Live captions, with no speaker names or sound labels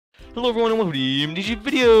Hello everyone and welcome to AMDG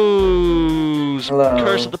Videos! Hello.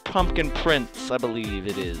 Curse of the Pumpkin Prince, I believe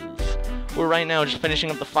it is. We're right now just finishing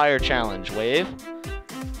up the fire challenge. Wave?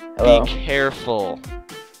 Hello. Be careful.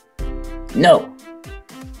 No.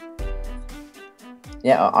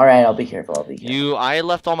 Yeah, alright, I'll be careful, I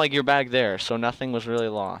left all my gear back there, so nothing was really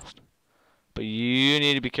lost. But you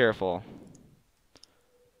need to be careful.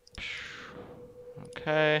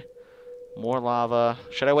 Okay. More lava.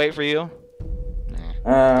 Should I wait for you?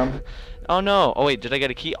 Oh no! Oh wait, did I get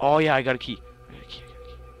a key? Oh yeah, I got a key.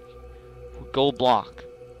 Gold block.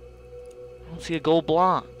 I don't see a gold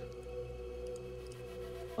block.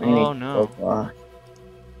 Oh no.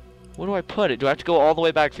 Where do I put it? Do I have to go all the way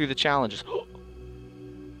back through the challenges?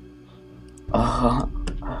 Oh,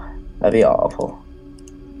 that'd be awful.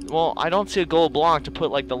 Well, I don't see a gold block to put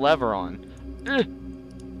like the lever on.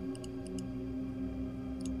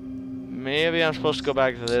 Maybe I'm supposed to go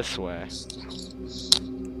back this way.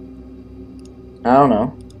 I don't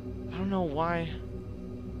know. I don't know why.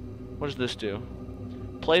 What does this do?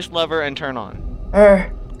 Place lever and turn on.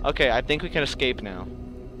 Okay, I think we can escape now.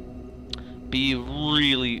 Be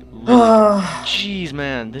really Jeez,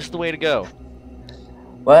 man, this is the way to go.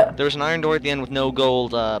 What? There was an iron door at the end with no gold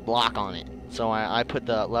block on it, so I put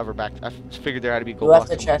the lever back. I figured there had to be gold. You left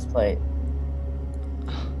the chest plate.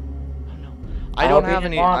 Oh no, I don't have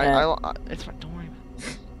any. It's fine. Don't worry about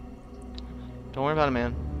it. Don't worry about it,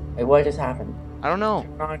 man. Wait, what just happened? I don't know.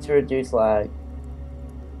 Turn on to reduce lag.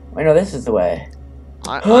 Wait, no, this is the way.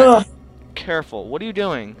 Careful. What are you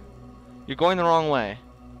doing? You're going the wrong way.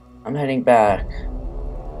 I'm heading back.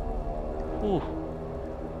 Ooh.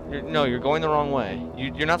 No, you're going the wrong way.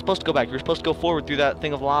 You're not supposed to go back. You're supposed to go forward through that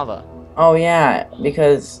thing of lava. Oh, yeah,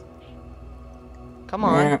 because... Come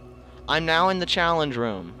on. Yeah. I'm now in the challenge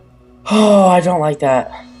room. Oh, I don't like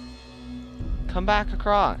that. Come back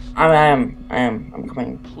across. I am. I'm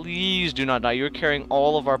coming. Please do not die. You're carrying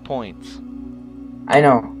all of our points. I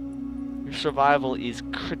know. Your survival is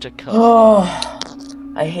critical. Oh,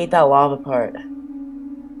 I hate that lava part.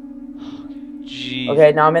 Jeez.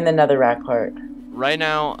 Okay, now I'm in the netherrack part. Right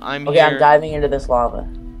now, I'm here. Okay, I'm diving into this lava.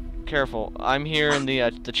 Careful. I'm here in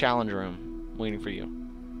the challenge room, waiting for you.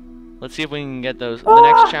 Let's see if we can get those. The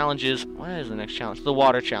next challenge is... What is the next challenge? The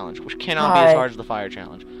water challenge, which cannot be as hard as the fire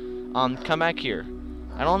challenge. Come back here.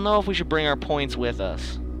 I don't know if we should bring our points with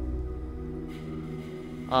us.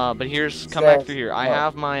 But here's... Come back through here. I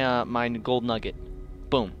have my, my gold nugget.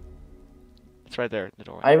 Boom. It's right there at the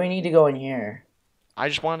door. Why do we need to go in here? I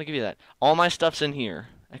just wanted to give you that. All my stuff's in here,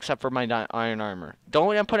 except for my iron armor.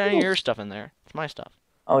 Don't put any of your stuff in there. It's my stuff.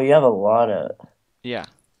 Oh, you have a lot of... Yeah.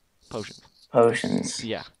 Potions. Potions.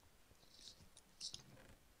 Yeah.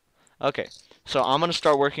 Okay. So I'm going to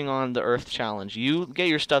start working on the earth challenge. You get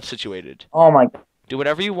your stuff situated. Oh my... Do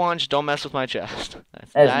whatever you want, just don't mess with my chest.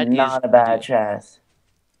 That is not a bad chest.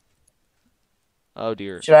 Oh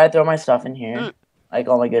dear. Should I throw my stuff in here? Like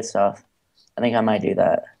all my good stuff. I think I might do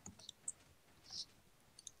that.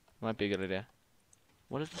 Might be a good idea.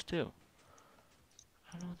 What does this do?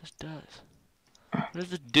 I don't know what this does. What does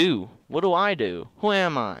this do? What do I do? Who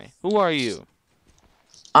am I? Who are you?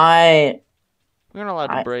 We're not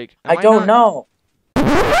allowed to break. I don't know.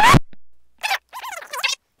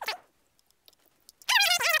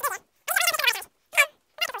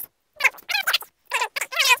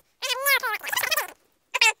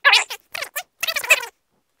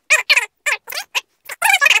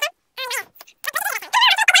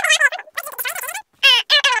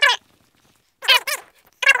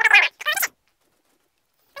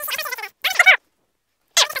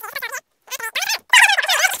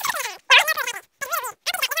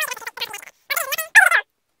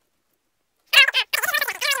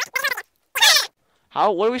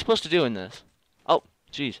 What are we supposed to do in this? Oh,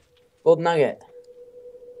 jeez. Gold nugget.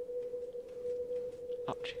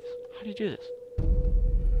 Oh, jeez. How do you do this?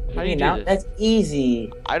 How do you do this? That's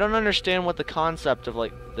easy. I don't understand what the concept of,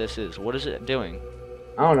 like, this is. What is it doing?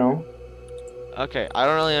 I don't know. Okay, I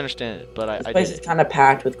don't really understand it, but I did it. This place is kind of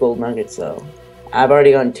packed with gold nuggets, though. I've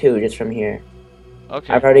already gotten 2 just from here.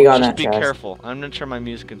 Okay, I've already gotten that just be careful. I'm gonna turn my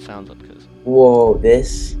music and sounds up, because... Whoa,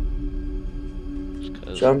 this...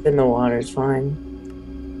 Jump in the water is fine.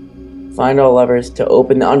 Find all levers to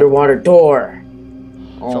open the underwater door.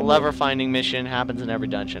 It's a lever finding mission, happens in every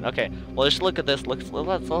dungeon. Okay, well let's look at this. Let's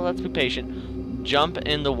be patient. Jump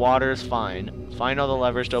in the water is fine. Find all the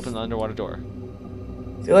levers to open the underwater door.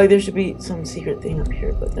 I feel like there should be some secret thing up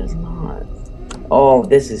here, but there's not. Oh,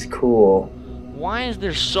 this is cool. Why is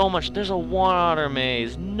there so much? There's a water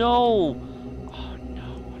maze. No! Oh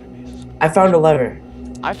no, water maze. I found a lever.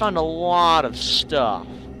 I found a lot of stuff.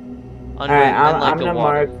 Alright, I'm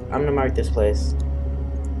gonna mark this place.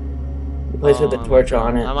 place with the torch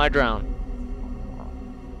on it. I might drown.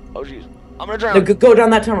 Oh jeez, I'm gonna drown. No, go down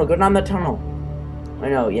that tunnel. Go down that tunnel. I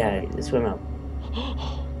know. Yeah, swim out.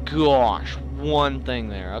 Gosh, one thing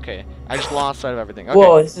there. Okay, I just lost sight of everything. Okay.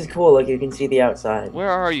 Whoa, this is cool. Look, you can see the outside. Where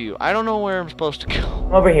are you? I don't know where I'm supposed to go.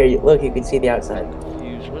 Come over here. Look, you can see the outside.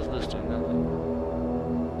 What's this doing?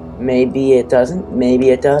 Nothing. Maybe it doesn't. Maybe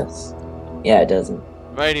it does. Yeah, it doesn't.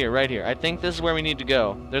 Right here, right here. I think this is where we need to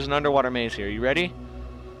go. There's an underwater maze here. You ready?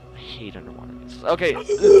 I hate underwater mazes. Okay.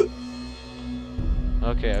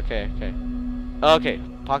 Okay,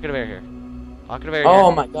 pocket of air here. Pocket of air here.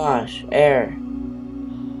 Oh my gosh, air.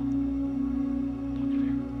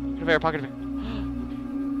 Pocket of air.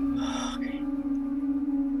 Okay.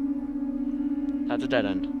 That's a dead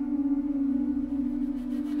end.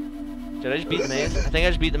 Did I just beat the maze? I think I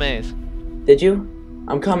just beat the maze. Did you?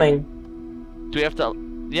 I'm coming. Do we have to...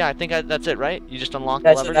 Yeah, I think that's it, right? You just unlock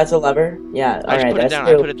the lever? That's a lever? Yeah, I alright, put it that's down.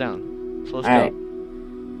 two. I put it down. So let's go.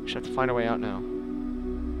 We just have to find our way out now.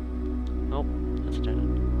 Nope, that's a dead end.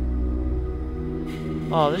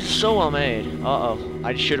 Oh, this is so well made. Uh-oh.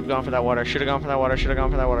 I should have gone for that water. Should have gone for that water. Should have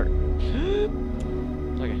gone for that water.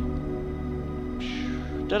 Okay.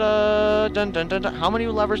 Da-da! Dun dun dun dun. How many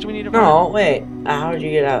levers do we need to find? No, wait. How did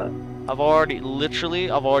you get out? I've already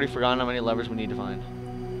forgotten how many levers we need to find.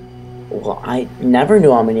 Well, I never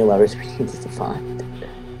knew how many levers we needed to find.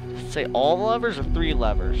 Say all the levers or 3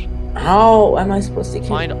 levers? How am I supposed to keep...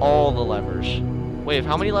 Find all the levers. Wait,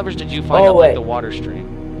 how many levers did you find up like the water stream?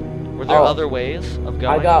 Were there other ways of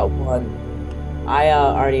going? I got one. I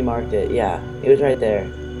already marked it. Yeah, it was right there.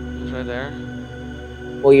 It was right there?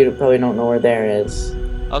 Well, you probably don't know where there is.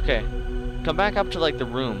 Okay. Come back up to like the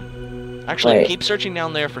room. Actually, keep searching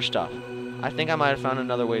down there for stuff. I think I might have found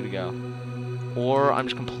another way to go. Or I'm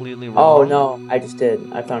just completely wrong. Oh no, I just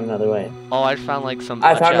did. I found another way. Oh, I found like some.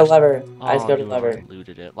 I found a lever. Oh, I just got a lever. You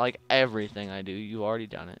looted it. Like everything I do, you already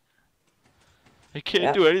done it. I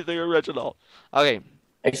can't do anything original. Okay.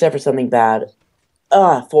 Except for something bad.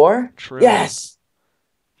 4? True. Yes!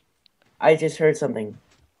 I just heard something.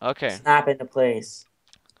 Okay. Snap into place.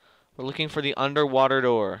 We're looking for the underwater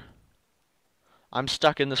door. I'm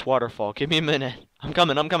stuck in this waterfall. Give me a minute. I'm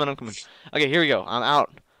coming. Okay, here we go. I'm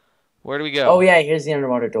out. Where do we go? Oh yeah, here's the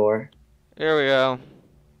underwater door. Here we go.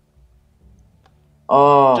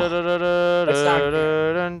 Oh.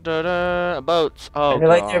 Boats. Oh, I feel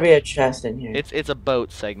like there'd be a chest in here. It's a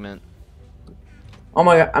boat segment. Oh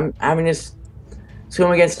my god, I'm having to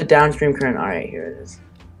swim against the downstream current. Alright, here it is.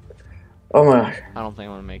 Oh my gosh. I don't think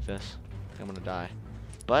I'm gonna make this. I think I'm gonna die.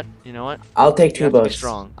 But, you know what? I'll take 2 boats. Be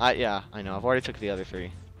strong. Yeah, I know. I've already took the other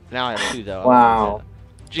 3. Now I have 2 though. Wow.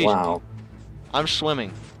 Jeez. Wow. I'm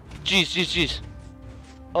swimming. Jeez.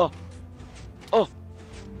 Oh.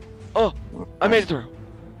 I made it through.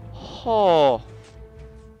 Oh.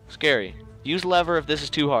 Scary. Use lever if this is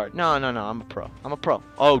too hard. No, I'm a pro.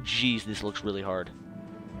 Oh, jeez, this looks really hard.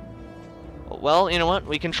 Well, you know what?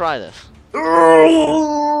 We can try this.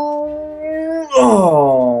 Oh.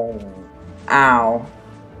 Ow.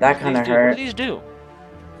 That kind of hurt. What do these do?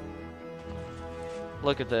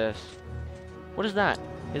 Look at this. What is that?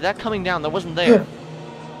 Is that coming down? That wasn't there.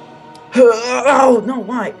 Oh, no,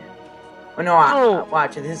 why? Oh, no,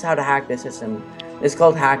 watch. This is how to hack the system. It's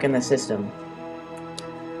called hacking the system.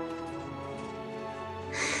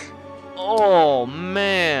 Oh,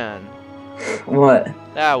 man. What?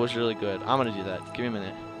 That was really good. I'm gonna do that. Give me a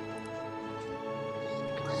minute.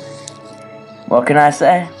 What can I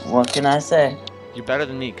say? You're better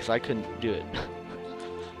than me, because I couldn't do it.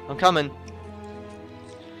 I'm coming.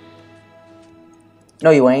 No,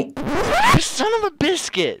 you ain't. Son of a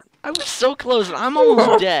biscuit! I was so close, and I'm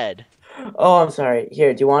almost dead. Oh, I'm sorry.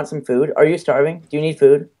 Here, do you want some food? Are you starving? Do you need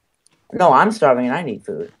food? No, I'm starving and I need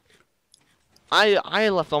food. I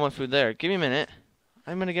left all my food there. Give me a minute.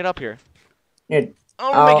 I'm gonna get up here. Here.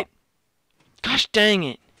 Oh, make it. Gosh dang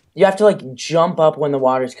it. You have to, like, jump up when the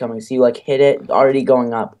water's coming. So you, like, hit it already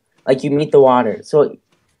going up. Like, you meet the water. So,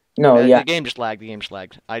 no, The game just lagged.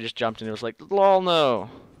 I just jumped and it was like, lol, no.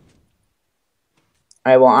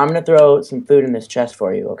 Alright, well, I'm gonna throw some food in this chest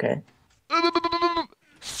for you, okay?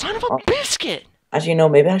 Son of a biscuit! Actually, no,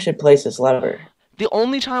 maybe I should place this lever. The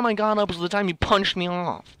only time I got up was the time you punched me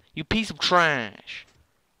off. You piece of trash.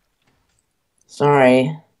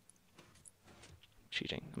 Sorry.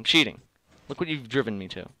 Cheating. I'm cheating. Look what you've driven me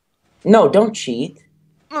to. No, don't cheat.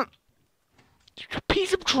 You're a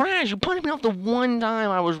piece of trash. You punched me off the one time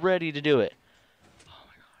I was ready to do it. Oh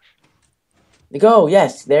my gosh. Go,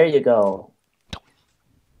 yes, there you go. Oh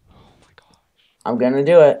my gosh. I'm gonna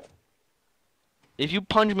do it. If you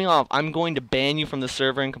punch me off, I'm going to ban you from the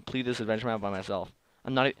server and complete this adventure map by myself.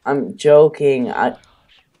 I'm joking.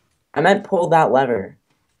 I meant pull that lever.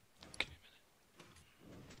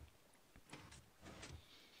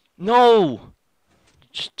 No!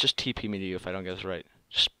 Just TP me to you if I don't get this right.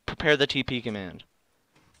 Just prepare the TP command.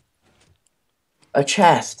 A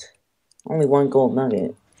chest. Only one gold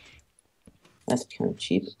nugget. That's kind of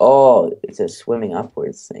cheap. Oh, it's a swimming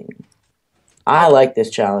upwards thing. I like this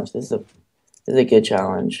challenge. This is a good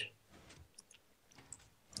challenge.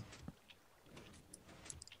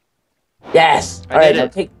 Yes. All right, now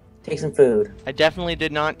take some food. I definitely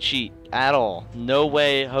did not cheat at all. No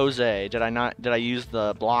way, Jose, did I use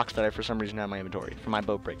the blocks that I for some reason had in my inventory for my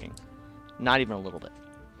boat breaking. Not even a little bit.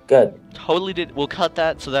 Good. Totally did. We'll cut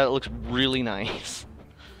that so that it looks really nice.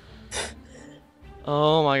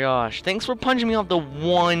 Oh my gosh. Thanks for punching me off the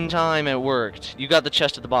one time it worked. You got the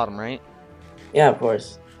chest at the bottom, right? Yeah, of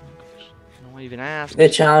course. No one even asked. The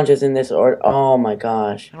challenges in this order. Oh my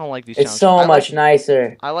gosh. I don't like these challenges. It's challenges. so much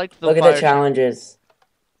nicer. I like the Look at the challenges.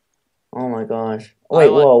 Oh my gosh. Wait,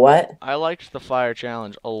 whoa, what? I liked the fire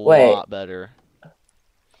challenge a lot better.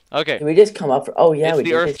 Okay. Did we just come up for... Oh, yeah, it's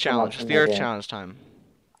the Earth challenge. It's the Earth challenge time.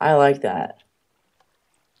 I like that.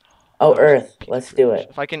 Oh, Earth. Let's do it.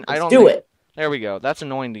 If I can... Let's do it. There we go. That's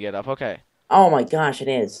annoying to get up. Okay. Oh my gosh, it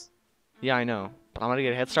is. Yeah, I know. But I'm gonna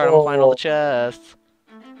get a head start. I'm gonna find all the chests.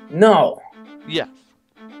 No. Yes.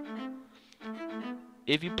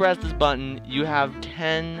 If you press this button, you have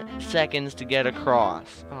 10 seconds to get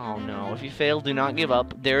across. Oh no. If you fail, do not give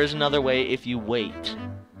up. There is another way if you wait.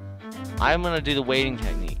 I'm gonna do the waiting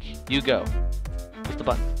technique. You go. Push the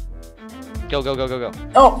button. Go, go, go, go, go.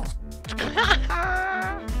 Oh!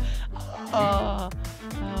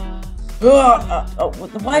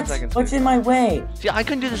 What? What's in my way? See, I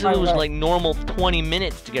couldn't do this if it was like normal 20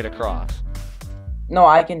 minutes to get across. No,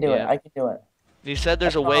 I can do it. I can do it. You said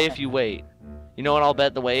there's a way if you wait. You know what I'll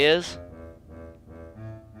bet the way is?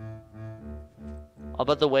 I'll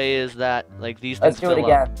bet the way is that, like, these things fill up. Let's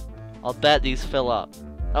do it again. I'll bet these fill up.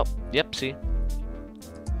 Oh, yep, see?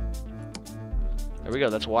 There we go.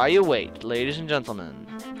 That's why you wait, ladies and gentlemen.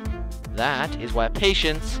 That is why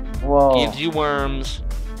patience gives you worms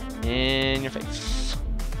in your face.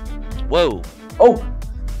 Whoa. Oh.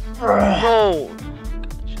 Whoa.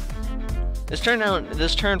 This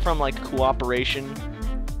turned from like cooperation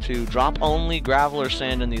to drop only gravel or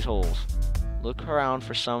sand in these holes. Look around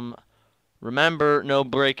for some. Remember, no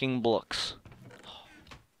breaking blocks.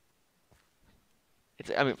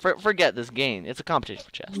 I mean, forget this game. It's a competition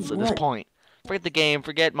for chests at this point. Forget the game.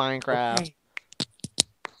 Forget Minecraft.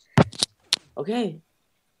 Okay.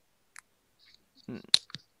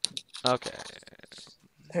 Okay.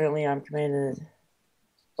 Apparently I'm commanded.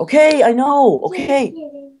 Okay, I know. Okay.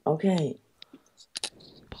 Okay.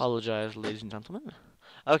 Apologize, ladies and gentlemen.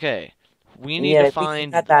 Okay. We need to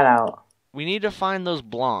find... cut that out. We need to find those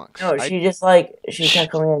blocks. No, she just like... She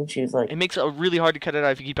kept coming in. She was like... It makes it really hard to cut it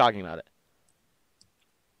out if you keep talking about it.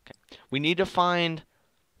 Okay. We need to find...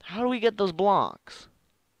 How do we get those blocks?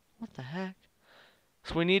 What the heck?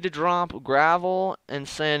 So we need to drop gravel and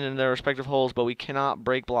sand in their respective holes, but we cannot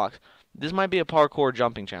break blocks. This might be a parkour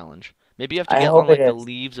jumping challenge. Maybe you have to get on like the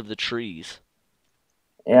leaves of the trees.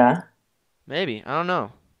 Yeah. Maybe. I don't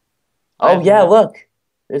know. Oh yeah, look.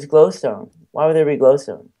 There's glowstone. Why would there be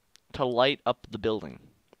glowstone? To light up the building.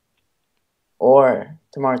 Or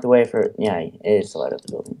to mark the way for... Yeah, it is to light up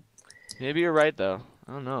the building. Maybe you're right, though.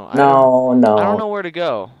 I don't know. No. I don't know where to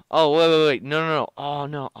go. Oh, wait. No. Oh,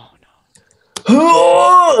 no. Oh,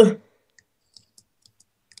 no.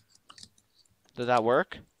 Did that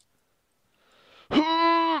work?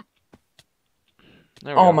 There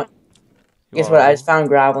we go. My... Guess what? I just found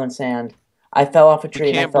gravel and sand. I fell off a tree.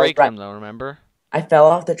 You can't break them, though, remember? I fell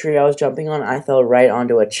off the tree I was jumping on. I fell right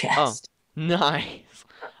onto a chest. Oh, nice.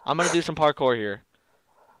 I'm going to do some parkour here.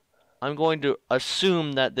 I'm going to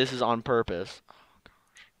assume that this is on purpose. Oh,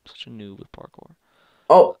 gosh. I'm such a noob with parkour.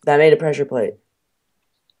 Oh, that made a pressure plate.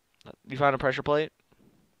 You found a pressure plate?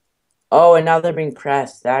 Oh, and now they're being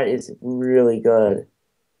pressed. That is really good.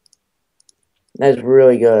 That's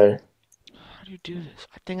really good. How do you do this?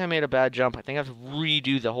 I think I made a bad jump. I think I have to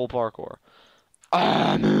redo the whole parkour.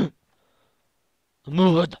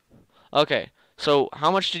 Okay, so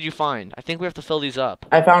how much did you find? I think we have to fill these up.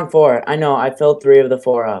 I found 4. I know, I filled 3 of the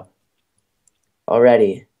 4 up.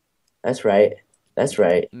 Already. That's right. That's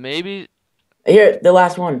right. Maybe... Here, the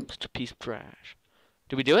last one. Just a piece of trash.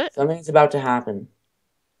 Did we do it? Something's about to happen.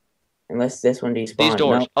 Unless this one despawns. These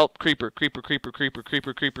doors. No. Oh, creeper.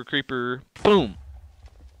 Boom.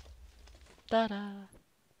 Ta-da.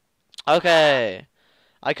 Okay.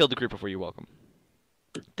 I killed the creeper for you. Welcome.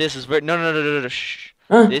 This is very... No. Shh.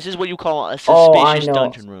 Huh? This is what you call a suspicious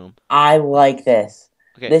dungeon room. I like this.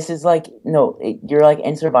 Okay. This is like you're like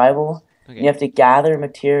in survival. Okay. You have to gather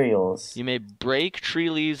materials. You may break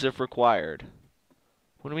tree leaves if required.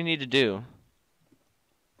 What do we need to do?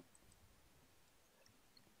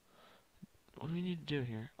 What do we need to do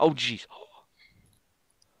here? Oh, jeez.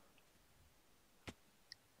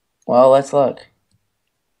 Well, let's look.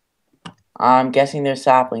 I'm guessing there's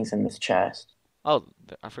saplings in this chest. Oh,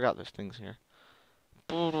 I forgot there's things here.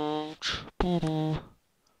 Oh,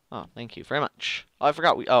 thank you very much. Oh, I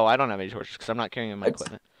forgot Oh, I don't have any torches because I'm not carrying my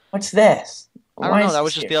equipment. What's this? I don't know. That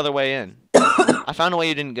was just the other way in. I found a way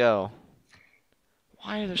you didn't go.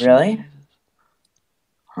 Why are there so Really? many?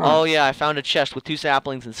 Huh. Oh, yeah, I found a chest with 2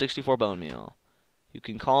 saplings and 64 bone meal. You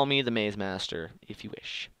can call me the Maze Master if you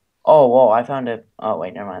wish. Oh, whoa, I found it. Oh,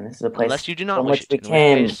 wait, never mind. This is a place Unless you do not from wish which it. we In which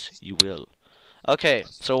came. case, you will. Okay,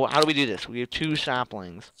 so how do we do this? We have 2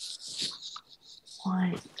 saplings.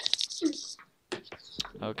 What?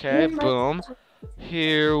 Okay, boom.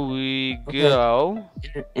 Here we go.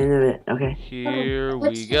 Okay. Here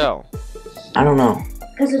we go. I don't know.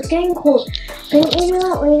 Because it's getting cold. Can we eat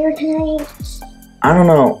out later tonight? I don't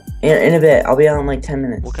know. In a bit. I'll be out in like 10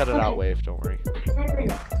 minutes. We'll cut it out, Wave. Don't worry.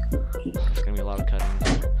 It's gonna be a lot of cutting.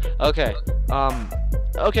 Okay.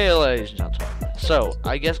 Okay, ladies and gentlemen. So,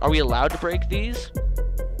 I guess, are we allowed to break these?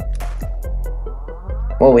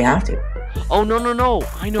 Well, we have to. Oh, no, no, no.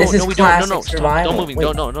 I know. This is no, we don't. No, no. classic Stop. survival. Don't move.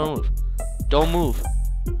 Wait. Don't move. Don't move.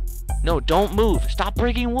 No, don't move. Stop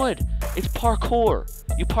breaking wood. It's parkour.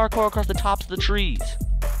 You parkour across the tops of the trees.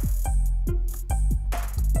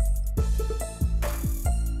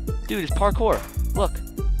 Dude, it's parkour. Look.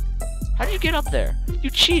 How did you get up there? You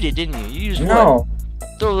cheated, didn't you? You used No. wood.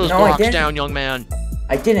 Throw those No, I blocks didn't. down, young man.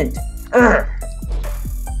 I didn't. Urgh.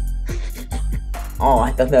 Oh,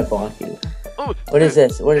 I thought that blocked you. Oh, What is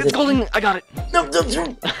this? What is it's it? golden. I got it. No, no,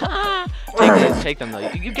 no. Take them though.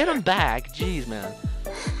 You get them back. Jeez, man.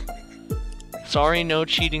 Sorry, no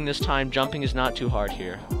cheating this time. Jumping is not too hard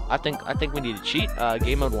here. I think we need to cheat.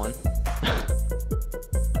 Game mode 1.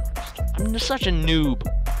 I'm just such a noob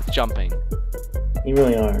with jumping. You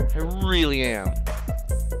really are. I really am.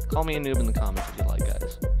 Call me a noob in the comments if you like,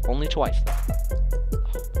 guys. Only twice.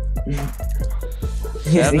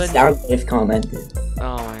 He's the sound wave commented.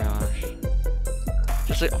 Oh my gosh.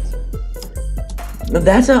 Just like. No,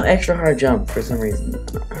 that's an extra hard jump for some reason.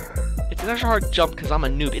 It's an extra hard jump because I'm a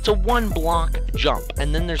noob. It's a 1 block jump,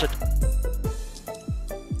 and then there's a.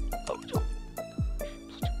 Oh, such a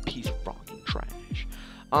piece of fucking trash.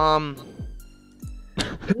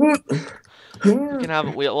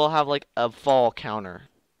 We'll have like a fall counter.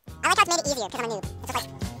 I like how it's made it easier because I'm a noob. It's just like,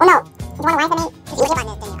 oh no, you want to laugh at me? Because you hit button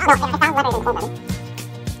this thing. Oh no, it sounds better than cold button.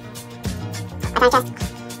 I found a chest.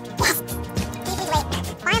 Yes! Can you please wait?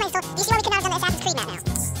 Why am I so... Do you see why we could not have done the Assassin's Creed map now?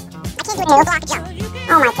 I can't do a 2 block jump.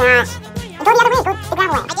 Oh my gosh. Go the other way, go the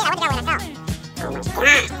gravel way. I did, I went the gravel way myself. Oh my gosh.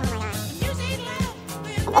 Oh my gosh.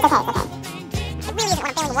 It's okay, it's okay. It really isn't when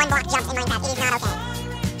I'm failing 1 block jumps in Minecraft. It is not okay.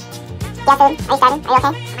 Yeah, dude. Are you starting? Are you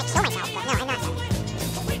okay? I might kill myself, but no, I'm not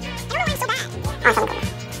starting. I don't know why I'm so bad. Awesome.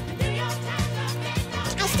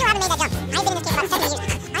 I still haven't made that jump. I've been in this game for about 7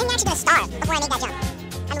 years. I'm actually gonna starve before I make that jump.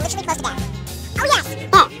 I'm literally close to death. Oh yes! Here,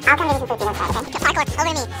 I'll come give you some food for this, okay? Parkour, over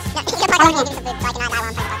to me. No, you can parkour over me and give me some food so I cannot die while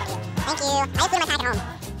I'm playing parkour with you. Thank you. I have food in my pack at home.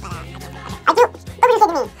 But, I do! Over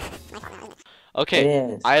to me! My fault now, isn't it? Okay,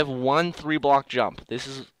 I have 1 3-block jump. This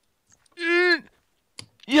is...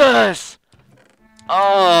 Yes!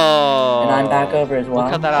 Oh! And I'm back over as well.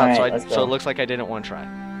 We'll cut that out Right, so it looks like I didn't 1 try.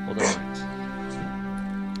 Hold on.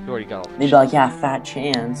 You already got all They'd be like, yeah, fat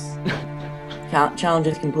chance. Challenge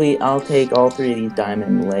is complete. I'll take all 3 of these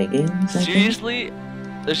diamond leggings. Seriously?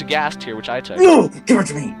 There's a gas tier, which I took. No! Give it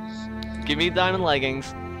to me! Give me diamond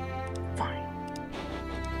leggings. Fine.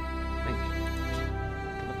 Thank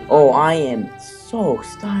you. Oh, I am so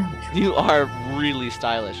stylish. You are really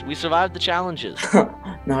stylish. We survived the challenges.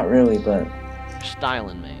 Not really, but You're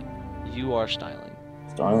styling, mate. You are styling.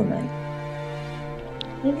 styling, man.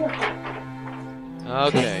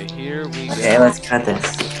 Okay, here we go. Okay, let's cut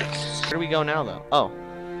this. Where do we go now, though? Oh.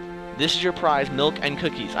 This is your prize, milk and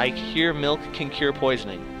cookies. I hear milk can cure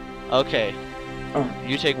poisoning. Okay.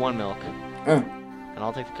 You take 1 milk. And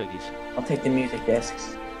I'll take the cookies. I'll take the music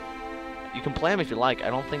discs. You can play them if you like. I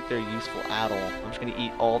don't think they're useful at all. I'm just gonna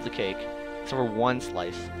eat all of the cake. Except for 1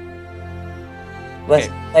 slice. Let's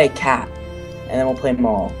play cat. And then we'll play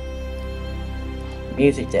mall.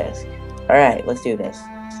 Music disc. Alright, let's do this.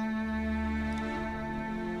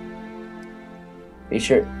 Be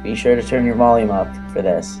sure to turn your volume up for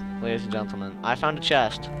this. Ladies and gentlemen, I found a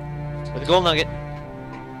chest with a gold nugget.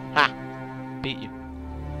 Ha! Beat you.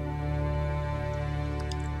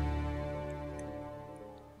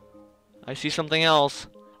 I see something else.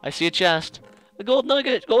 I see a chest. A gold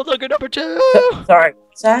nugget. Gold nugget number 2. Sorry.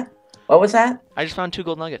 What's that? What was that? I just found 2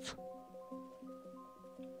 gold nuggets.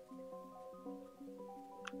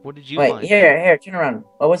 What did you Wait, find? here, turn around.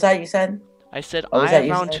 What was that you said? I said What was I that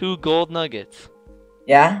you found said? 2 gold nuggets.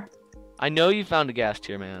 Yeah? I know you found a gas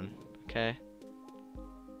tier, man. Okay.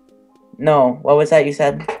 No. What was that you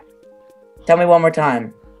said? Tell me one more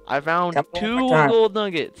time. I found Tell me one 2 more time. gold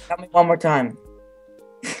nuggets. Tell me one more time.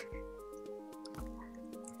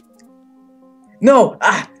 No!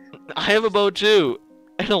 Ah! I have a bow too,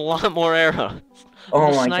 and a lot more arrows. Oh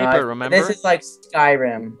I'm a my sniper, god. remember? This is like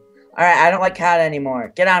Skyrim. Alright, I don't like cat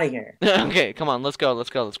anymore. Get out of here. Okay, come on, let's go.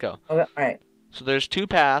 Okay, alright. So there's 2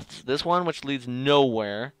 paths. This one which leads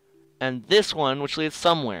nowhere, and this one which leads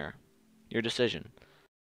somewhere. Your decision.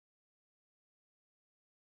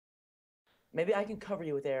 Maybe I can cover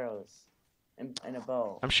you with arrows. And a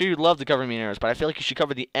bow. I'm sure you'd love to cover me in arrows, but I feel like you should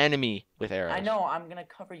cover the enemy with arrows. I know, I'm gonna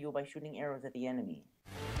cover you by shooting arrows at the enemy.